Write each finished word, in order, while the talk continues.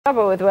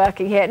Trouble with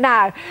working here.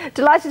 Now,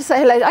 delighted to say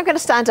hello. I'm going to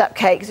stand up,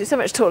 Kate, because you're so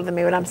much taller than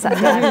me when I'm sat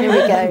down. Here we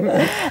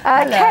go.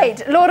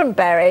 Kate, Lord &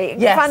 Berry,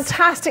 yes.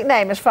 Fantastic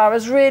name as far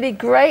as really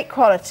great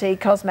quality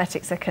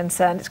cosmetics are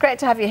concerned. It's great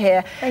to have you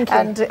here. Thank you.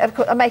 And of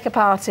course, a makeup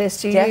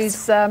artist. You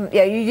yes.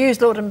 you use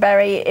Lord &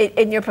 Berry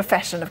in your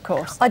profession, of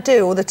course. I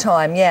do all the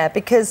time, yeah,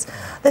 because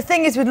the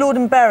thing is with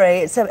Lord & Berry,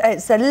 it's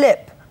a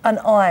lip and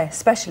eye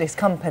specialist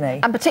company.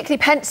 And particularly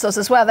pencils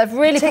as well. They've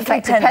really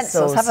perfected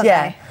pencils, haven't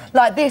they?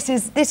 Like this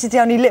is the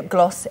only lip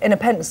gloss in a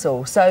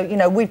pencil, so you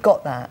know we've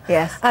got that.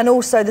 Yes. And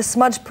also the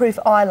smudge-proof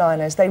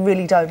eyeliners, they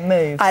really don't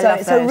move. I love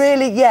those.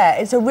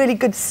 It's a really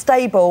good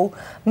stable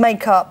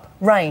makeup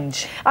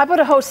range. I bought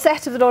a whole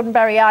set of the Lord &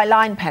 Berry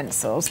eyeline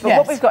pencils, but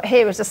what we've got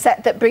here is a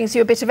set that brings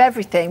you a bit of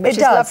everything, which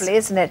is lovely,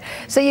 isn't it?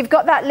 So you've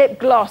got that lip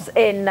gloss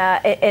in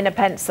a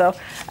pencil,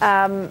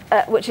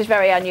 which is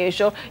very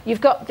unusual.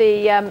 You've got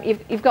the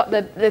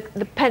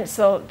the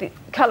pencil, the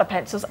colour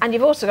pencils, and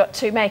you've also got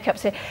two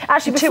makeups here.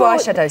 Actually, two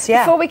eyeshadows,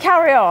 yeah. Before we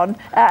carry on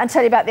and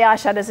tell you about the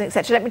eyeshadows and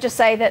etc., let me just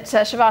say that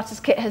Shavata's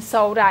kit has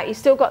sold out. You've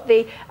still got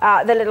the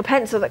little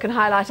pencil that can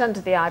highlight under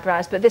the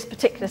eyebrows, but this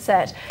particular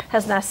set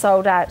has now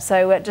sold out.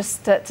 So just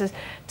to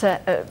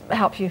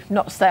help you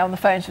not stay on the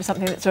phones for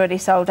something that's already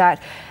sold out.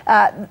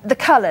 The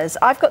colours,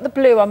 I've got the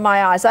blue on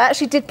my eyes. I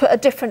actually did put a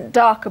different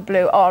darker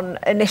blue on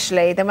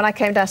initially. Then when I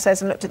came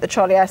downstairs and looked at the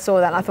trolley, I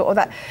saw that and I thought,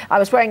 well, I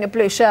was wearing a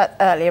blue shirt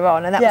earlier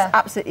on and that was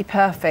absolutely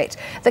perfect.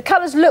 The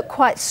colours look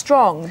quite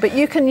strong, but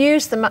you can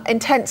use them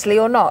intensely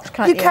or not,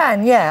 can't you? You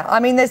can, yeah. I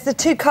mean, there's the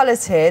two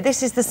colours here.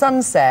 This is the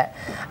sunset,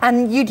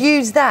 and you'd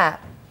use that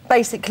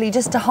basically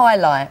just to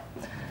highlight.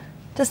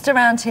 Just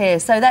around here,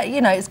 so that, you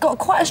know, it's got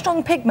quite a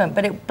strong pigment,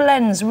 but it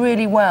blends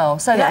really well.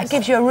 So that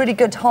gives you a really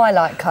good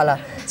highlight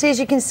colour. See, as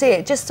you can see,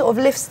 it just sort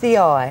of lifts the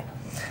eye.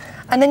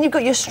 And then you've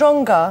got your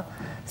stronger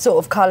sort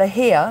of colour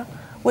here,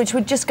 which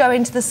would just go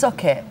into the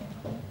socket.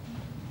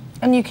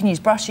 And you can use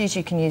brushes,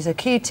 you can use a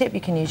Q-tip,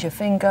 you can use your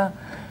finger.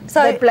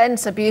 So they blend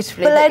so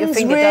beautifully. Blends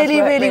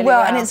really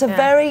well, and it's a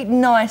very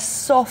nice,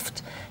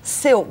 soft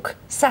silk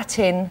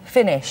satin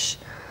finish.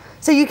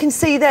 So you can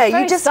see there,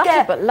 very you just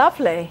subtle, but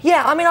lovely.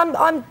 Yeah, I mean,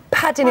 I'm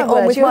padding it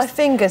on with my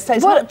fingers, so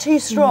it's not too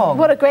strong.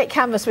 What a great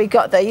canvas we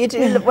got there. You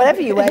do look,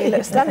 whatever you wear, you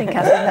look stunning,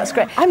 Catherine. That's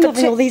great. I'm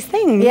loving all these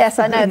things. Yes,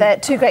 I know. They're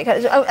two great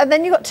colours. Oh, and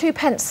then you've got two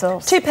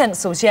pencils. Two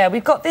pencils, yeah.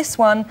 We've got this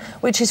one,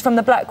 which is from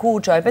the Black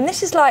Wardrobe, and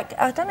this is like,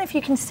 I don't know if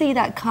you can see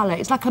that colour.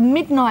 It's like a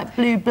midnight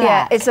blue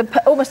black. Yeah, it's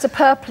almost a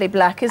purpley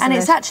black, isn't it? And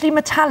it's actually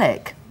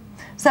metallic,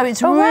 so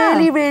it's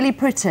really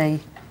pretty.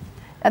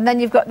 And then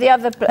you've got the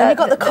other. Then you've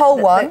got the coal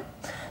one.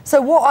 So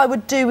what I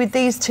would do with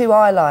these two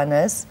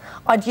eyeliners,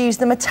 I'd use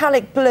the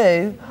metallic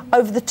blue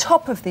over the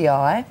top of the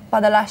eye by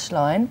the lash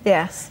line.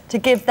 Yes. To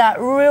give that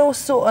real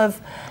sort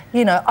of,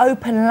 you know,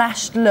 open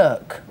lashed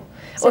look.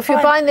 So if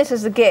you're buying this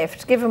as a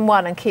gift, give them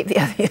one and keep the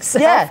other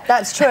yourself. Yeah,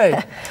 that's true.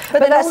 but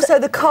then also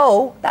the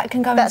coal, that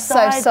can go inside the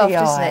eye. That's so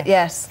soft, isn't it?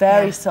 Yes.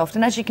 Very soft.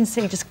 And as you can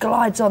see, just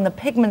glides on. The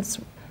pigment's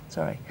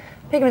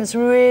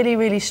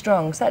really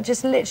strong. So that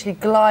just literally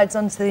glides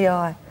onto the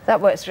eye. That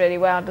works really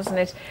well, doesn't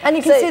it? And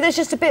you can see there's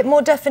just a bit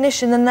more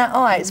definition than that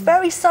eye. It's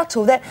very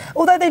subtle.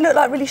 Although they look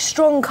like really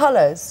strong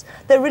colours,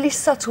 they're really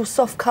subtle,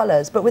 soft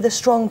colours, but with a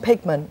strong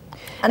pigment.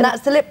 And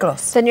that's the lip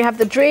gloss. Then you have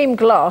the Dream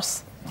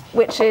Gloss,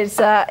 which has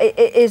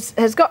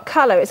got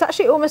colour. It's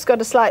actually almost got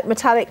a slight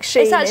metallic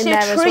sheen in there as well.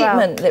 It's actually a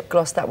treatment lip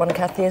gloss, that one,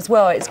 Kathy, as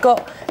well. It's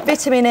got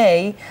vitamin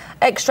E,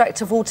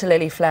 extract of water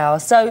lily flower.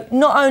 So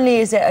not only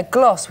is it a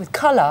gloss with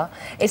colour,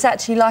 it's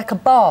actually like a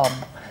balm.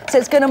 So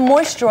it's going to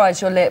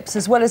moisturise your lips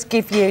as well as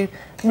give you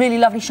really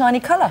lovely shiny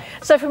colour.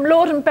 So from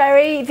Lord &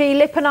 Berry, the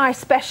lip and eye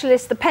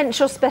specialist, the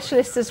pencil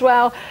specialist as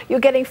well, you're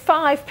getting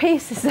 5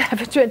 pieces there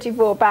for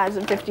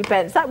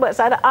 £24.50. That works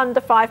out at under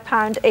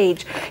 £5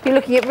 each. You're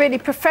looking at really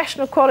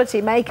professional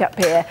quality makeup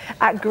here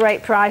at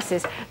great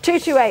prices.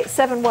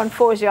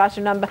 228714 is your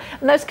item number.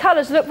 And those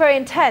colours look very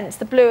intense,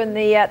 the blue and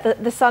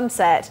the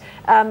sunset,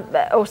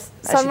 or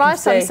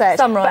sunrise, sunset.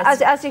 Sunrise.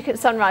 But as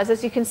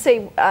you can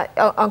see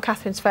on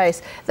Catherine's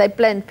face, they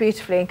blend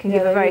beautifully and can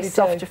give a very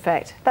soft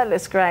effect. That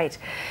looks great.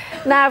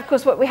 Now, of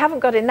course, what we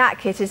haven't got in that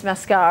kit is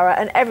mascara,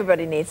 and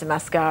everybody needs a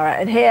mascara.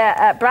 And here,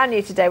 brand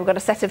new today, we've got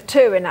a set of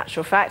 2 in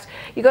actual fact.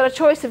 You've got a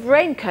choice of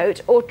raincoat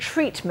or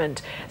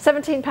treatment.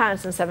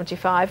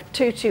 £17.75,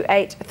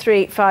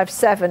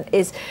 228357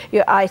 is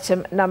your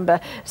item number.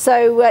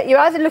 So you're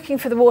either looking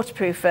for the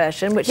waterproof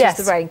version, which is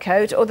the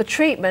raincoat, or the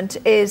treatment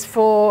is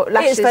for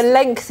lashes. It's for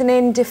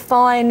lengthening,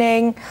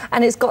 defining,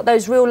 and it's got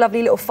those real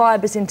lovely little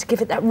fibres in to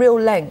give it that real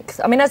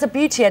length. I mean, as a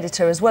beauty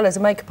editor as well as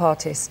a makeup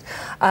artist,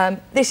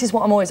 this is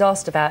what I'm always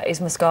asked about is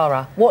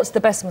mascara. What's the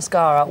best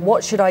mascara?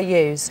 What should I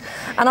use?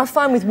 And I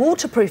find with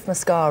waterproof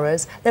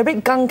mascaras, they're a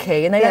bit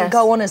gunky and they don't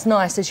go on as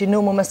nice as your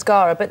normal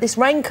mascara, but this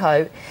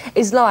raincoat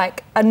is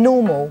like a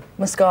normal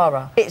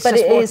mascara. It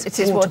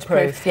is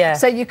waterproof. Yeah.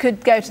 So you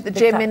could go to the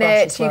gym in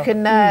it, you can,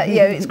 you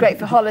know, it's great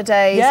for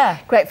holidays,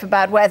 great for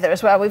bad weather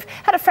as well. We've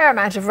had a fair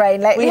amount of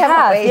rain lately,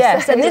 haven't we?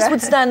 Yes, and this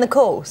would stand the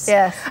course.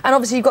 Yes. And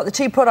obviously you've got the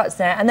 2 products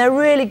there and they're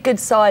really good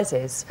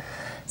sizes.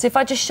 So if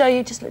I just show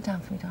you, just look down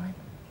for me, darling.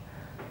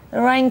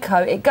 the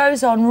raincoat, it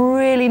goes on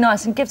really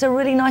nice and gives a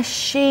really nice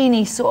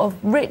sheeny sort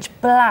of rich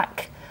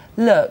black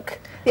look.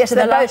 Yes, to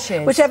the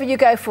lashes. Whichever you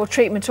go for,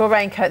 treatment or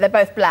raincoat, they're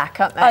both black,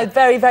 aren't they? Oh,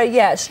 very, very,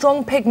 yeah,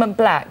 strong pigment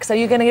black. So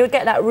you're going to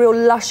get that real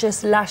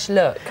luscious lash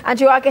look. And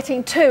you are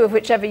getting 2 of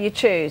whichever you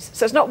choose.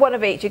 So it's not 1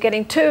 of each. You're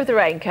getting 2 of the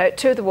raincoat,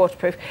 2 of the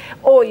waterproof,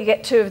 or you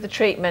get 2 of the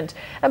treatment.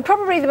 And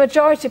probably the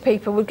majority of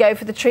people would go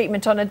for the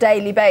treatment on a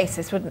daily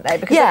basis, wouldn't they?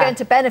 Because they're going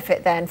to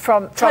benefit then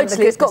from the goodness of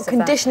that. It's got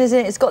conditioners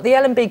in it. It's got the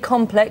L&B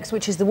complex,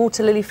 which is the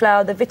water lily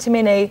flower, the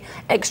vitamin E,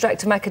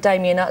 extract of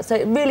macadamia nut. So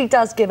it really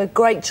does give a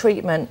great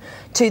treatment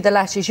to the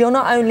lashes. You're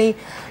not only,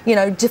 you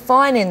know,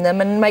 defining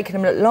them and making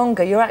them look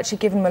longer, you're actually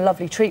giving them a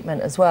lovely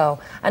treatment as well.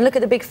 And look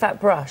at the big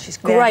fat brush. It's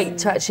great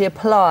to actually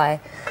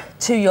apply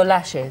to your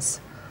lashes.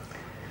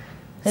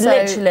 And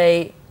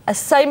literally,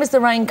 same as the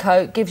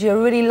raincoat, gives you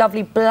a really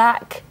lovely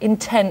black,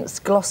 intense,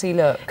 glossy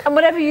look. And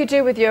whatever you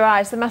do with your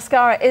eyes, the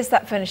mascara is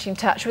that finishing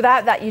touch.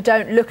 Without that, you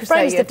don't look as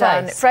though you're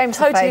done. It frames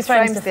the face,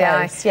 frames the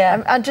eye,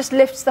 and just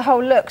lifts the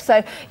whole look.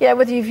 So, yeah,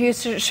 whether you've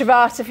used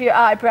Shavata for your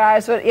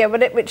eyebrows,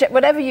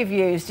 whatever you've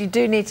used, you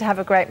do need to have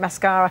a great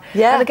mascara.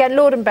 Yeah. And again,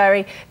 Lord &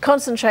 Berry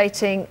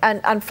concentrating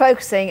and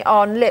focusing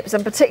on lips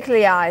and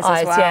particularly eyes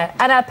as well. Yeah.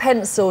 And our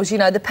pencils, you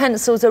know, the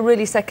pencils are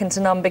really second to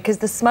none because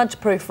the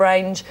smudge-proof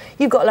range,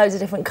 you've got loads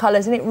of different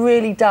colours and it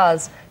really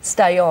does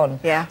stay on.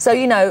 Yeah. So,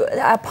 you know,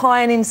 our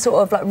pioneering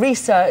sort of like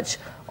research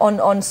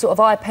on sort of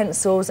eye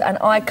pencils and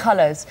eye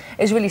colours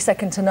is really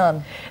second to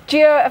none.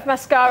 Duo of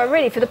mascara,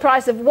 really, for the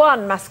price of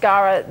 1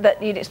 mascara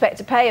that you'd expect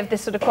to pay of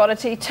this sort of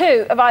quality,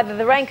 2 of either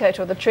the raincoat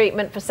or the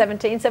treatment for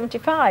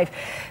 £17.75.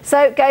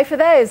 So go for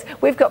those.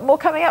 We've got more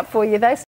coming up for you, though.